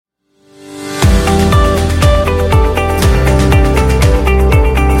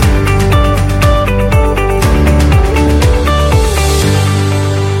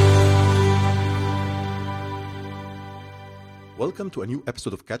Welcome to a new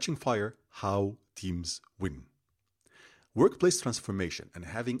episode of Catching Fire: How Teams Win. Workplace transformation and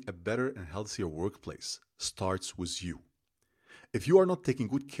having a better and healthier workplace starts with you. If you are not taking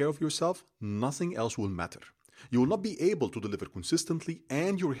good care of yourself, nothing else will matter. You will not be able to deliver consistently,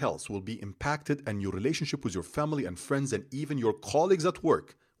 and your health will be impacted, and your relationship with your family and friends and even your colleagues at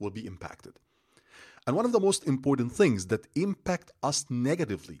work will be impacted. And one of the most important things that impact us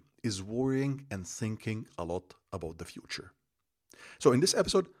negatively is worrying and thinking a lot about the future. So in this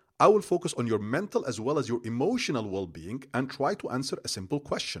episode, I will focus on your mental as well as your emotional well-being and try to answer a simple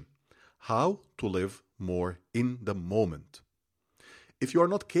question: how to live more in the moment. If you are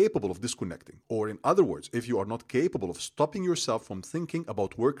not capable of disconnecting, or in other words, if you are not capable of stopping yourself from thinking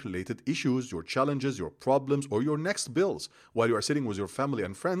about work-related issues, your challenges, your problems, or your next bills while you are sitting with your family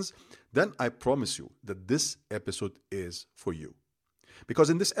and friends, then I promise you that this episode is for you.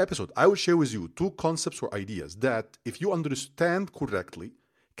 Because in this episode, I will share with you two concepts or ideas that, if you understand correctly,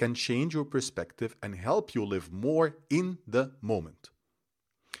 can change your perspective and help you live more in the moment.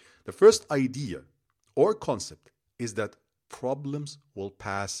 The first idea or concept is that problems will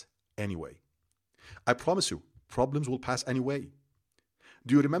pass anyway. I promise you, problems will pass anyway.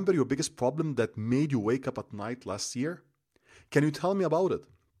 Do you remember your biggest problem that made you wake up at night last year? Can you tell me about it?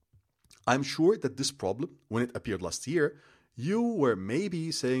 I'm sure that this problem, when it appeared last year, you were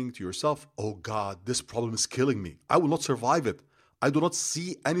maybe saying to yourself, "Oh God, this problem is killing me. I will not survive it. I do not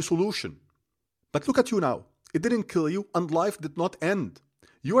see any solution." But look at you now. It didn't kill you, and life did not end.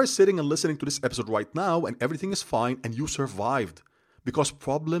 You are sitting and listening to this episode right now, and everything is fine, and you survived. Because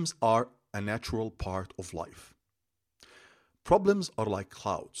problems are a natural part of life. Problems are like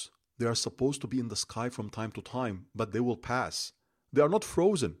clouds. They are supposed to be in the sky from time to time, but they will pass. They are not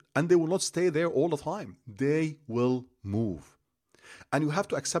frozen, and they will not stay there all the time. They will move. And you have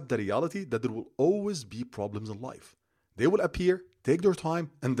to accept the reality that there will always be problems in life. They will appear, take their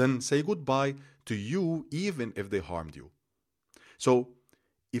time, and then say goodbye to you, even if they harmed you. So,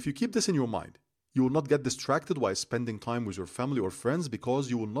 if you keep this in your mind, you will not get distracted while spending time with your family or friends, because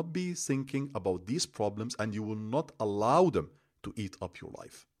you will not be thinking about these problems and you will not allow them to eat up your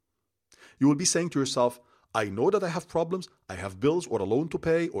life. You will be saying to yourself, "I know that I have problems, I have bills or a loan to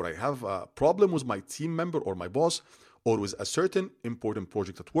pay, or I have a problem with my team member or my boss, or with a certain important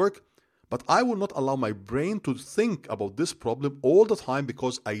project at work, but I will not allow my brain to think about this problem all the time,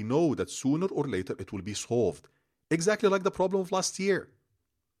 because I know that sooner or later it will be solved." Exactly like the problem of last year.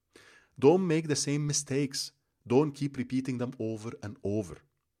 Don't make the same mistakes. Don't keep repeating them over and over.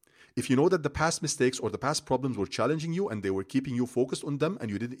 If you know that the past mistakes or the past problems were challenging you and they were keeping you focused on them,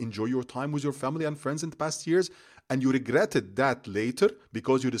 and you didn't enjoy your time with your family and friends in the past years, and you regretted that later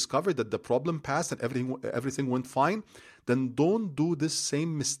because you discovered that the problem passed and everything went fine, then don't do this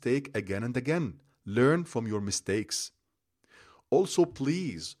same mistake again and again. Learn from your mistakes. Also,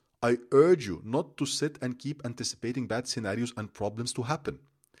 please, I urge you not to sit and keep anticipating bad scenarios and problems to happen.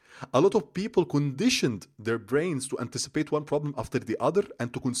 A lot of people conditioned their brains to anticipate one problem after the other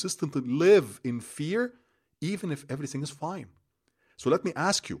and to consistently live in fear, even if everything is fine. So let me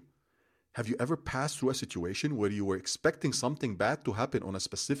ask you, have you ever passed through a situation where you were expecting something bad to happen on a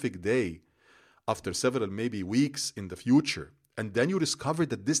specific day after several maybe weeks in the future, and then you discovered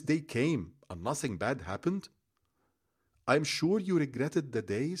that this day came and nothing bad happened? I'm sure you regretted the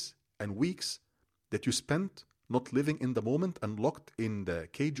days and weeks that you spent not living in the moment and locked in the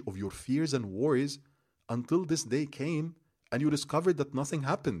cage of your fears and worries until this day came and you discovered that nothing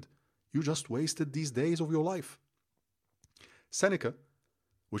happened. You just wasted these days of your life. Seneca,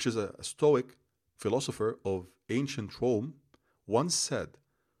 which is a Stoic philosopher of ancient Rome, once said,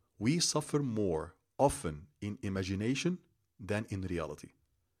 "We suffer more often in imagination than in reality."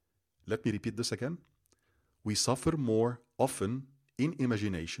 Let me repeat this again. We suffer more often in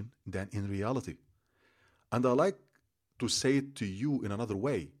imagination than in reality. And I like to say it to you in another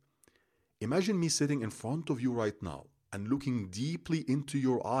way. Imagine me sitting in front of you right now and looking deeply into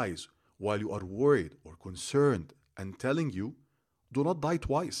your eyes while you are worried or concerned and telling you, do not die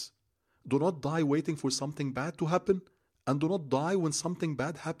twice. Do not die waiting for something bad to happen, and do not die when something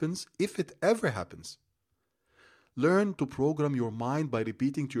bad happens, if it ever happens. Learn to program your mind by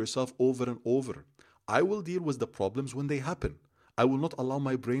repeating to yourself over and over, "I will deal with the problems when they happen. I will not allow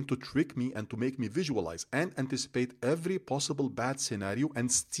my brain to trick me and to make me visualize and anticipate every possible bad scenario and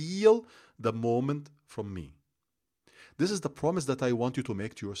steal the moment from me." This is the promise that I want you to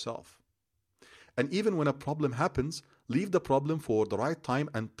make to yourself. And even when a problem happens, leave the problem for the right time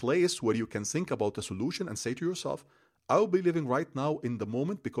and place where you can think about a solution and say to yourself, "I will be living right now in the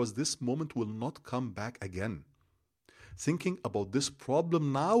moment, because this moment will not come back again. Thinking about this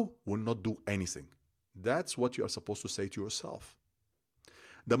problem now will not do anything." That's what you are supposed to say to yourself.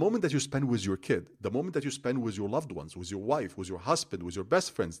 The moment that you spend with your kid, the moment that you spend with your loved ones, with your wife, with your husband, with your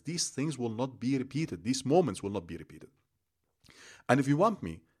best friends, these things will not be repeated. These moments will not be repeated. And if you want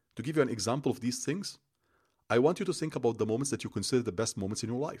me to give you an example of these things, I want you to think about the moments that you consider the best moments in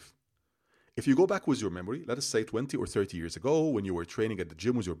your life. If you go back with your memory, let us say 20 or 30 years ago, when you were training at the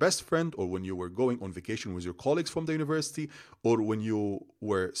gym with your best friend, or when you were going on vacation with your colleagues from the university, or when you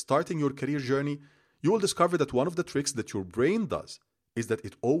were starting your career journey, you will discover that one of the tricks that your brain does is that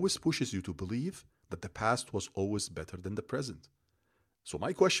it always pushes you to believe that the past was always better than the present. So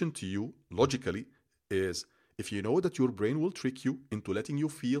my question to you, logically, is if you know that your brain will trick you into letting you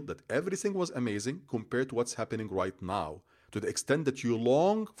feel that everything was amazing compared to what's happening right now, to the extent that you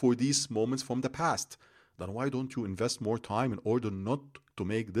long for these moments from the past, then why don't you invest more time in order not to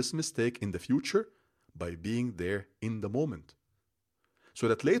make this mistake in the future by being there in the moment? So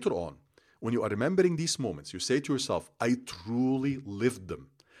that later on, when you are remembering these moments, you say to yourself, I truly lived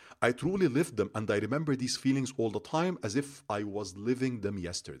them. I truly lived them, and I remember these feelings all the time as if I was living them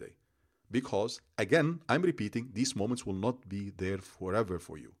yesterday. Because, again, I'm repeating, these moments will not be there forever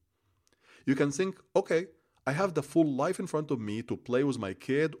for you. You can think, okay, I have the full life in front of me to play with my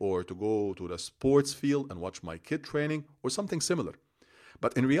kid or to go to the sports field and watch my kid training or something similar.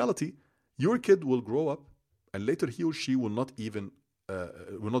 But in reality, your kid will grow up and later he or she will not be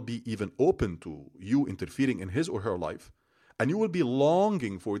even open to you interfering in his or her life. And you will be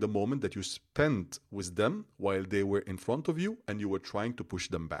longing for the moment that you spent with them while they were in front of you and you were trying to push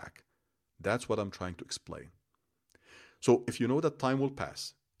them back. That's what I'm trying to explain. So if you know that time will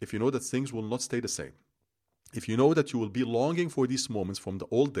pass, if you know that things will not stay the same, if you know that you will be longing for these moments from the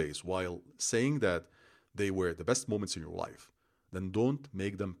old days while saying that they were the best moments in your life, then don't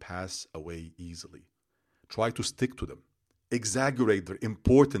make them pass away easily. Try to stick to them. Exaggerate their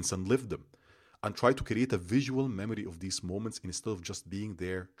importance and live them. And try to create a visual memory of these moments instead of just being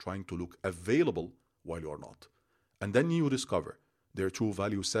there trying to look available while you are not. And then you discover their true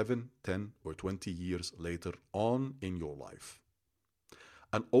value 7, 10, or 20 years later on in your life.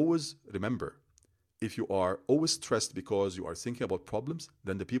 And always remember, if you are always stressed because you are thinking about problems,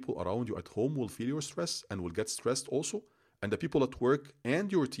 then the people around you at home will feel your stress and will get stressed also. And the people at work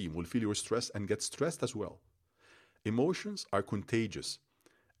and your team will feel your stress and get stressed as well. Emotions are contagious.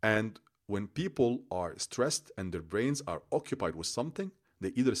 And when people are stressed and their brains are occupied with something,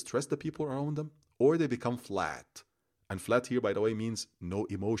 they either stress the people around them or they become flat. And flat here, by the way, means no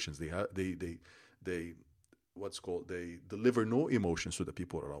emotions. They deliver no emotions to the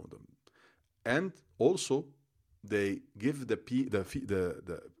people around them. And also, they give the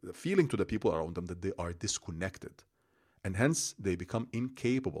feeling to the people around them that they are disconnected. And hence, they become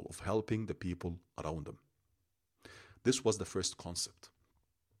incapable of helping the people around them. This was the first concept.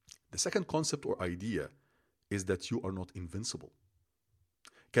 The second concept or idea is that you are not invincible.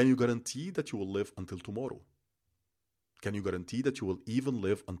 Can you guarantee that you will live until tomorrow? Can you guarantee that you will even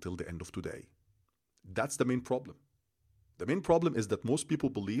live until the end of today? That's the main problem. The main problem is that most people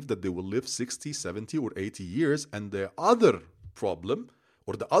believe that they will live 60, 70, or 80 years, and the other problem,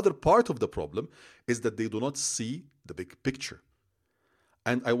 or the other part of the problem, is that they do not see the big picture.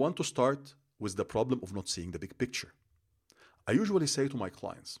 And I want to start with the problem of not seeing the big picture. I usually say to my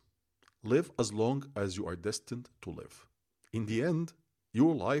clients, live as long as you are destined to live. In the end,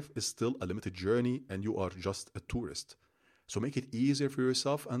 your life is still a limited journey and you are just a tourist. So make it easier for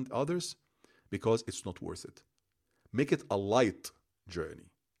yourself and others because it's not worth it. Make it a light journey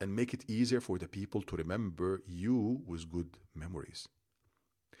and make it easier for the people to remember you with good memories.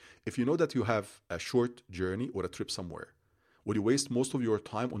 If you know that you have a short journey or a trip somewhere, will you waste most of your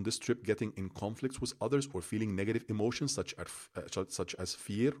time on this trip getting in conflicts with others or feeling negative emotions such as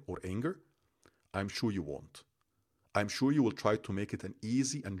fear or anger? I'm sure you won't. I'm sure you will try to make it an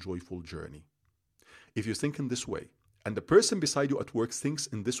easy and joyful journey. If you think in this way, and the person beside you at work thinks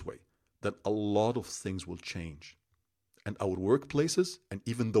in this way, then a lot of things will change. And our workplaces and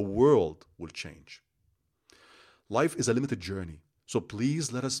even the world will change. Life is a limited journey, so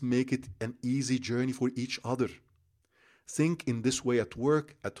please let us make it an easy journey for each other. Think in this way at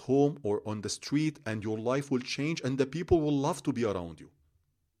work, at home, or on the street, and your life will change and the people will love to be around you.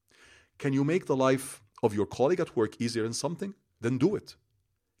 Can you make the life of your colleague at work easier in something? Then do it.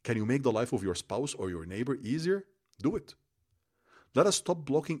 Can you make the life of your spouse or your neighbor easier? Do it. Let us stop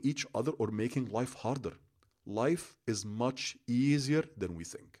blocking each other or making life harder. Life is much easier than we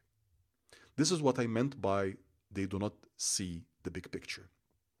think. This is what I meant by they do not see the big picture.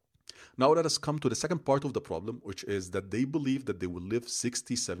 Now let us come to the second part of the problem, which is that they believe that they will live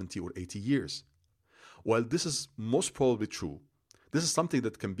 60, 70, or 80 years. While this is most probably true, this is something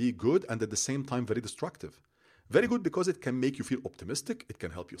that can be good and at the same time very destructive. Very good because it can make you feel optimistic. It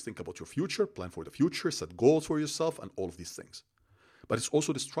can help you think about your future, plan for the future, set goals for yourself, and all of these things. But it's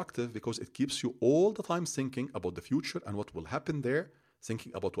also destructive because it keeps you all the time thinking about the future and what will happen there,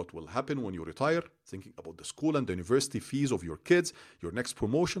 thinking about what will happen when you retire, thinking about the school and the university fees of your kids, your next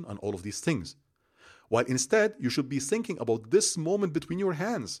promotion, and all of these things. While instead, you should be thinking about this moment between your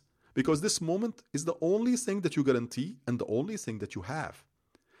hands, because this moment is the only thing that you guarantee and the only thing that you have.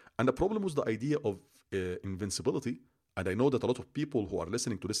 And the problem with the idea of invincibility, and I know that a lot of people who are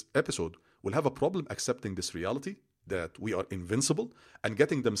listening to this episode will have a problem accepting this reality, that we are invincible, and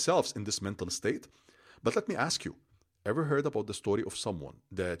getting themselves in this mental state. But let me ask you, ever heard about the story of someone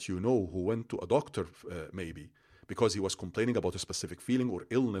that you know who went to a doctor maybe because he was complaining about a specific feeling or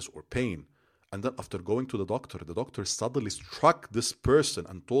illness or pain, and then after going to the doctor suddenly struck this person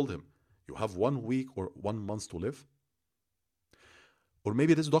and told him, you have 1 week or 1 month to live? Or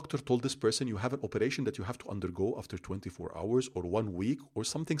maybe this doctor told this person, you have an operation that you have to undergo after 24 hours or 1 week or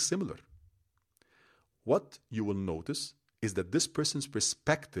something similar. What you will notice is that this person's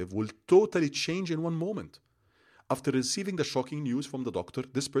perspective will totally change in one moment. After receiving the shocking news from the doctor,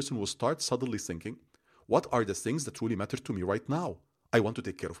 this person will start suddenly thinking, what are the things that truly matter to me right now? I want to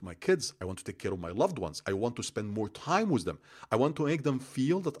take care of my kids. I want to take care of my loved ones. I want to spend more time with them. I want to make them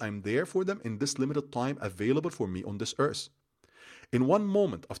feel that I'm there for them in this limited time available for me on this earth. In one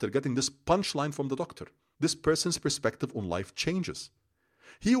moment, after getting this punchline from the doctor, this person's perspective on life changes.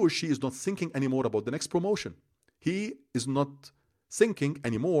 He or she is not thinking anymore about the next promotion. He is not thinking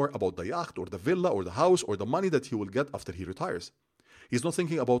anymore about the yacht or the villa or the house or the money that he will get after he retires. He's not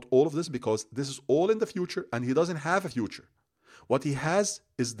thinking about all of this because this is all in the future and he doesn't have a future. What he has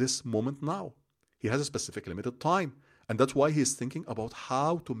is this moment now. He has a specific limited time, and that's why he is thinking about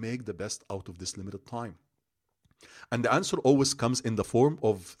how to make the best out of this limited time. And the answer always comes in the form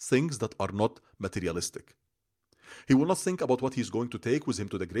of things that are not materialistic. He will not think about what he's going to take with him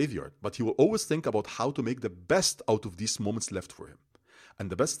to the graveyard, but he will always think about how to make the best out of these moments left for him. And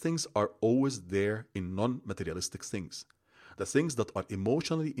the best things are always there in non-materialistic things, the things that are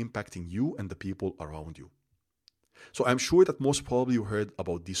emotionally impacting you and the people around you. So I'm sure that most probably you heard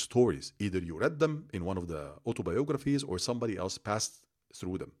about these stories. Either you read them in one of the autobiographies or somebody else passed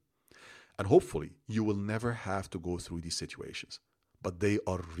through them. And hopefully you will never have to go through these situations, but they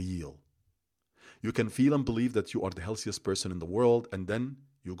are real. You can feel and believe that you are the healthiest person in the world, and then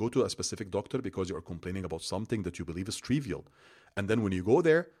you go to a specific doctor because you are complaining about something that you believe is trivial. And then when you go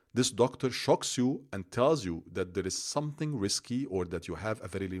there, this doctor shocks you and tells you that there is something risky or that you have a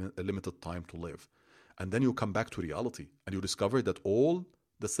very limited time to live. And then you come back to reality and you discover that all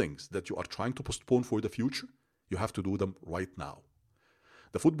the things that you are trying to postpone for the future, you have to do them right now.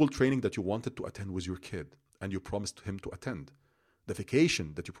 The football training that you wanted to attend with your kid and you promised him to attend, the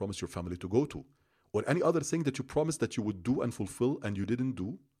vacation that you promised your family to go to, or any other thing that you promised that you would do and fulfill and you didn't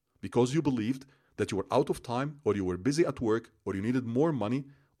do because you believed that you were out of time or you were busy at work or you needed more money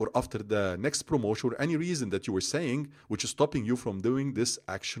or after the next promotion or any reason that you were saying which is stopping you from doing this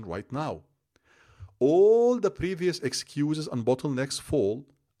action right now. All the previous excuses and bottlenecks fall,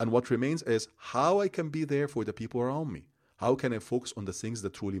 and what remains is how I can be there for the people around me. How can I focus on the things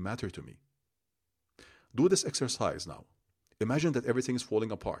that truly matter to me? Do this exercise now. Imagine that everything is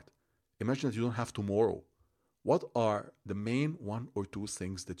falling apart. Imagine that you don't have tomorrow. What are the main 1 or 2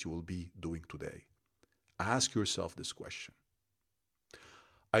 things that you will be doing today? Ask yourself this question.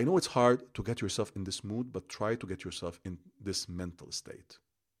 I know it's hard to get yourself in this mood, but try to get yourself in this mental state.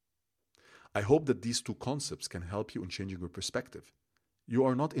 I hope that these 2 concepts can help you in changing your perspective. You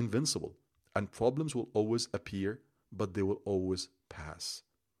are not invincible, and problems will always appear, but they will always pass.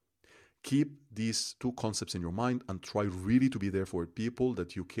 Keep these 2 concepts in your mind and try really to be there for people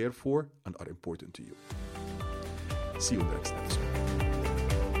that you care for and are important to you. See you in the next episode.